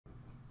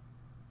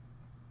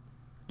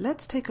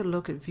Let's take a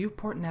look at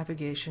viewport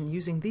navigation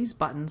using these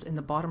buttons in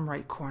the bottom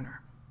right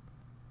corner.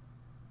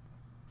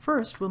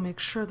 First, we'll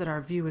make sure that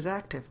our view is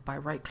active by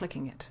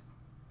right-clicking it.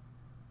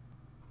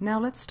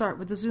 Now let's start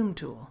with the Zoom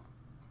tool.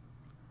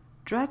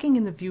 Dragging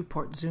in the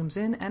viewport zooms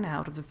in and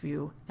out of the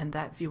view and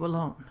that view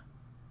alone.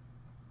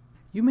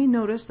 You may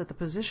notice that the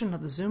position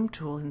of the zoom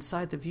tool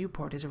inside the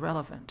viewport is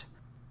irrelevant,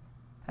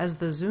 as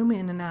the zoom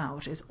in and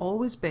out is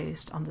always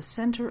based on the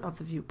center of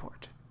the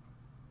viewport.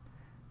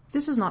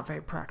 This is not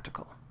very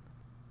practical.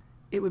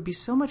 It would be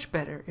so much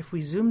better if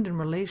we zoomed in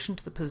relation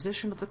to the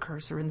position of the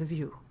cursor in the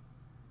view.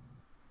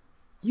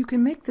 You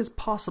can make this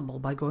possible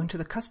by going to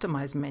the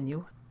Customize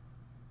menu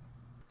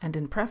and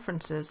in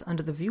Preferences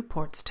under the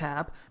Viewports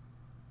tab,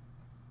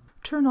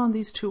 turn on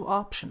these two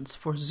options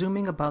for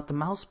zooming about the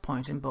mouse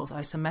point in both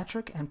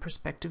isometric and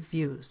perspective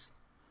views.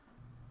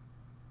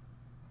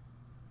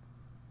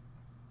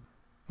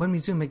 When we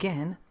zoom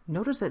again,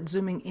 notice that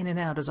zooming in and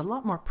out is a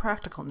lot more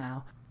practical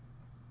now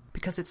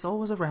because it's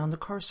always around the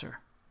cursor.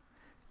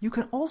 You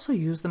can also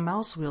use the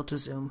mouse wheel to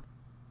zoom,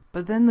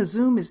 but then the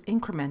zoom is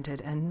incremented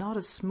and not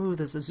as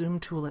smooth as the zoom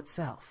tool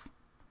itself.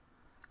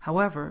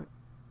 However,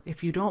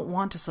 if you don't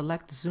want to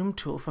select the zoom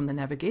tool from the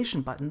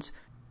navigation buttons,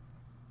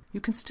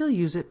 you can still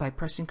use it by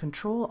pressing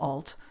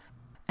Ctrl-Alt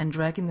and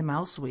dragging the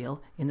mouse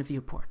wheel in the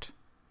viewport.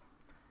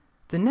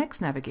 The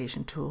next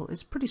navigation tool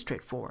is pretty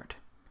straightforward.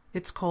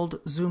 It's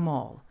called Zoom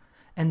All,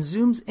 and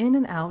zooms in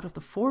and out of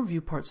the 4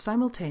 viewports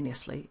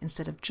simultaneously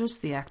instead of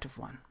just the active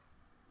one.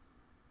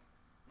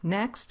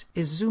 Next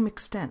is Zoom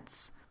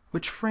Extents,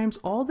 which frames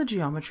all the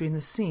geometry in the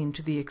scene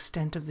to the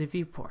extent of the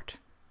viewport.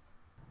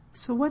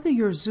 So whether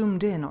you're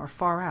zoomed in or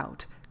far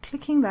out,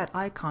 clicking that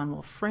icon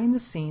will frame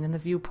the scene in the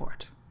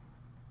viewport.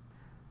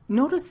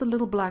 Notice the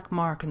little black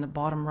mark in the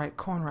bottom right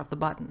corner of the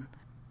button.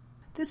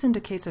 This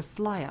indicates a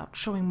flyout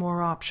showing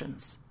more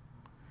options.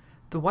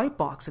 The white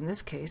box in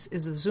this case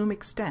is the Zoom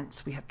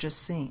Extents we have just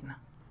seen,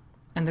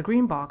 and the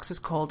green box is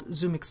called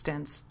Zoom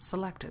Extents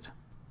Selected.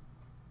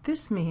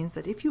 This means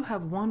that if you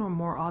have one or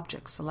more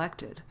objects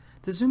selected,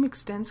 the Zoom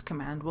Extents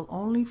command will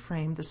only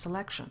frame the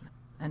selection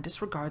and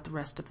disregard the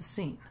rest of the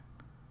scene.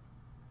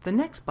 The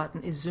next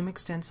button is Zoom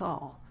Extents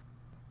All,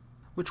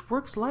 which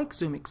works like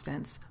Zoom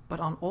Extents but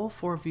on all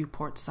 4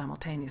 viewports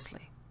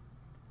simultaneously.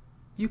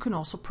 You can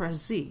also press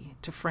Z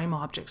to frame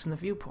objects in the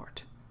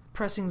viewport.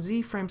 Pressing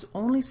Z frames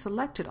only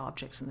selected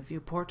objects in the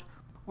viewport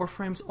or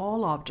frames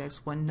all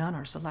objects when none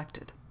are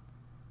selected.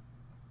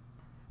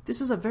 This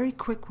is a very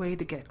quick way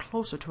to get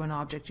closer to an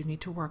object you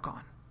need to work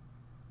on.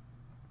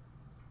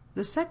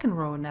 The second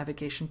row of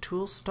navigation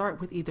tools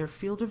start with either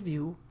Field of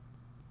View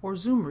or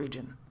Zoom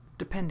Region,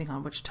 depending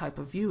on which type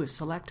of view is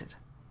selected.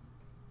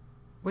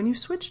 When you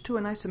switch to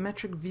an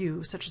isometric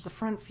view, such as the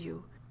front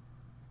view,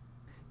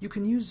 you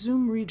can use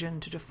Zoom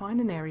Region to define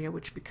an area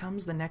which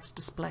becomes the next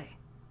display.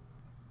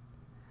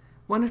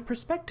 When a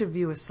perspective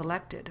view is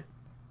selected,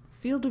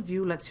 Field of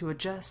View lets you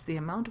adjust the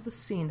amount of the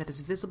scene that is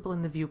visible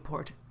in the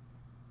viewport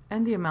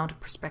and the amount of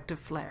perspective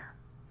flare.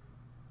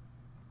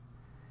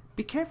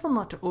 Be careful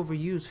not to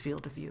overuse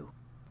Field of View,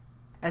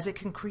 as it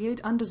can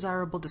create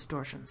undesirable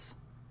distortions.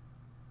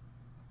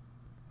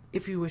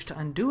 If you wish to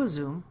undo a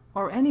zoom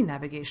or any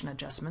navigation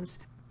adjustments,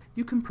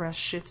 you can press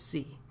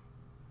Shift-Z.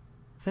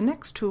 The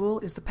next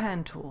tool is the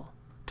Pan tool,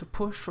 to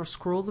push or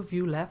scroll the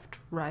view left,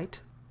 right,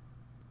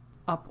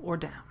 up or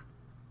down.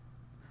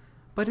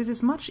 But it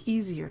is much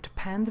easier to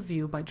pan the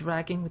view by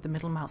dragging with the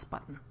middle mouse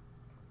button.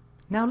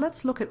 Now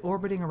let's look at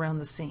orbiting around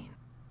the scene.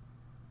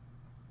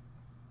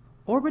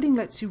 Orbiting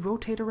lets you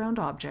rotate around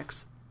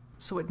objects,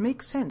 so it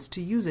makes sense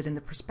to use it in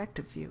the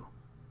perspective view.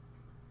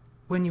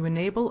 When you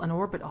enable an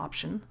orbit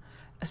option,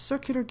 a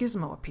circular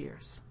gizmo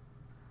appears.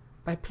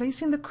 By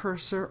placing the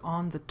cursor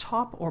on the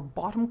top or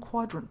bottom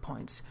quadrant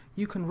points,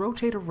 you can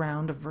rotate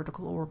around a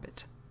vertical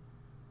orbit.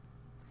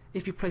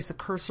 If you place the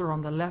cursor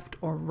on the left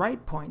or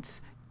right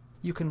points,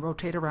 you can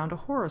rotate around a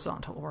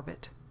horizontal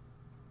orbit.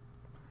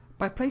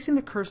 By placing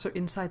the cursor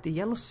inside the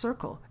yellow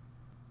circle,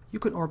 you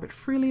can orbit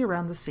freely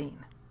around the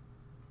scene.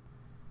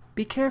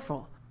 Be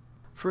careful,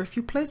 for if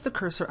you place the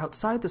cursor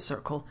outside the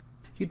circle,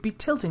 you'd be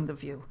tilting the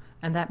view,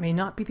 and that may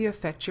not be the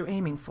effect you're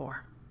aiming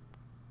for.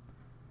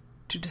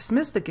 To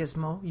dismiss the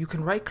gizmo, you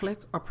can right-click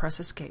or press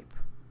Escape.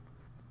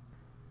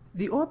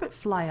 The Orbit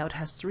Flyout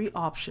has 3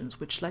 options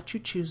which let you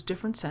choose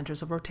different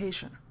centers of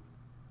rotation.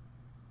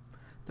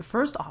 The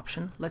first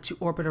option lets you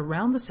orbit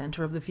around the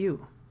center of the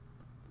view.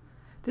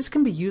 This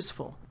can be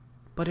useful,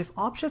 but if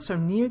objects are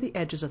near the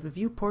edges of the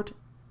viewport,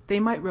 they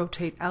might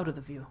rotate out of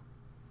the view.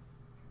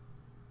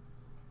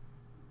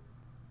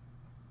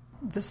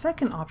 The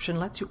second option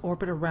lets you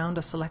orbit around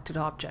a selected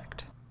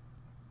object.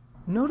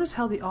 Notice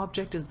how the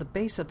object is the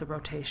base of the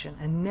rotation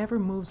and never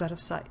moves out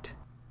of sight.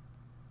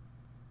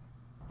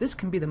 This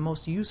can be the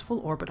most useful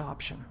orbit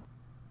option.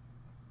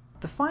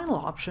 The final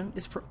option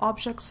is for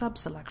object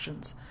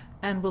subselections,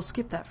 and we'll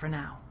skip that for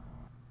now.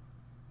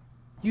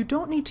 You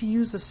don't need to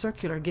use the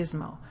circular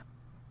gizmo.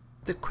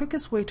 The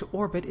quickest way to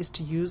orbit is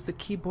to use the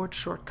keyboard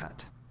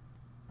shortcut.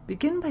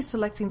 Begin by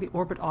selecting the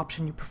orbit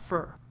option you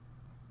prefer.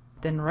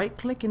 Then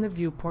right-click in the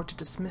viewport to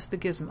dismiss the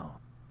gizmo.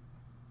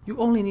 You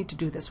only need to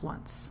do this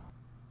once.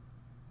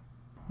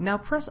 Now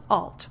press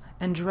Alt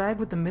and drag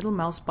with the middle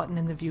mouse button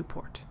in the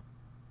viewport.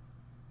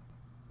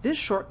 This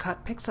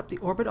shortcut picks up the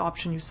orbit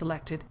option you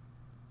selected,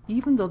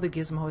 even though the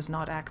gizmo is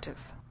not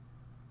active.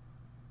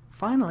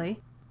 Finally,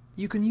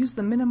 you can use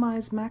the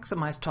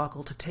Minimize-Maximize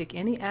toggle to take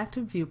any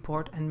active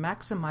viewport and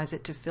maximize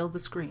it to fill the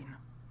screen.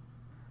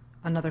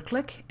 Another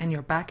click and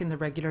you're back in the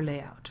regular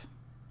layout.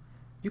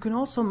 You can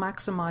also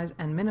maximize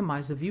and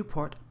minimize the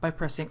viewport by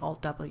pressing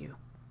Alt-W.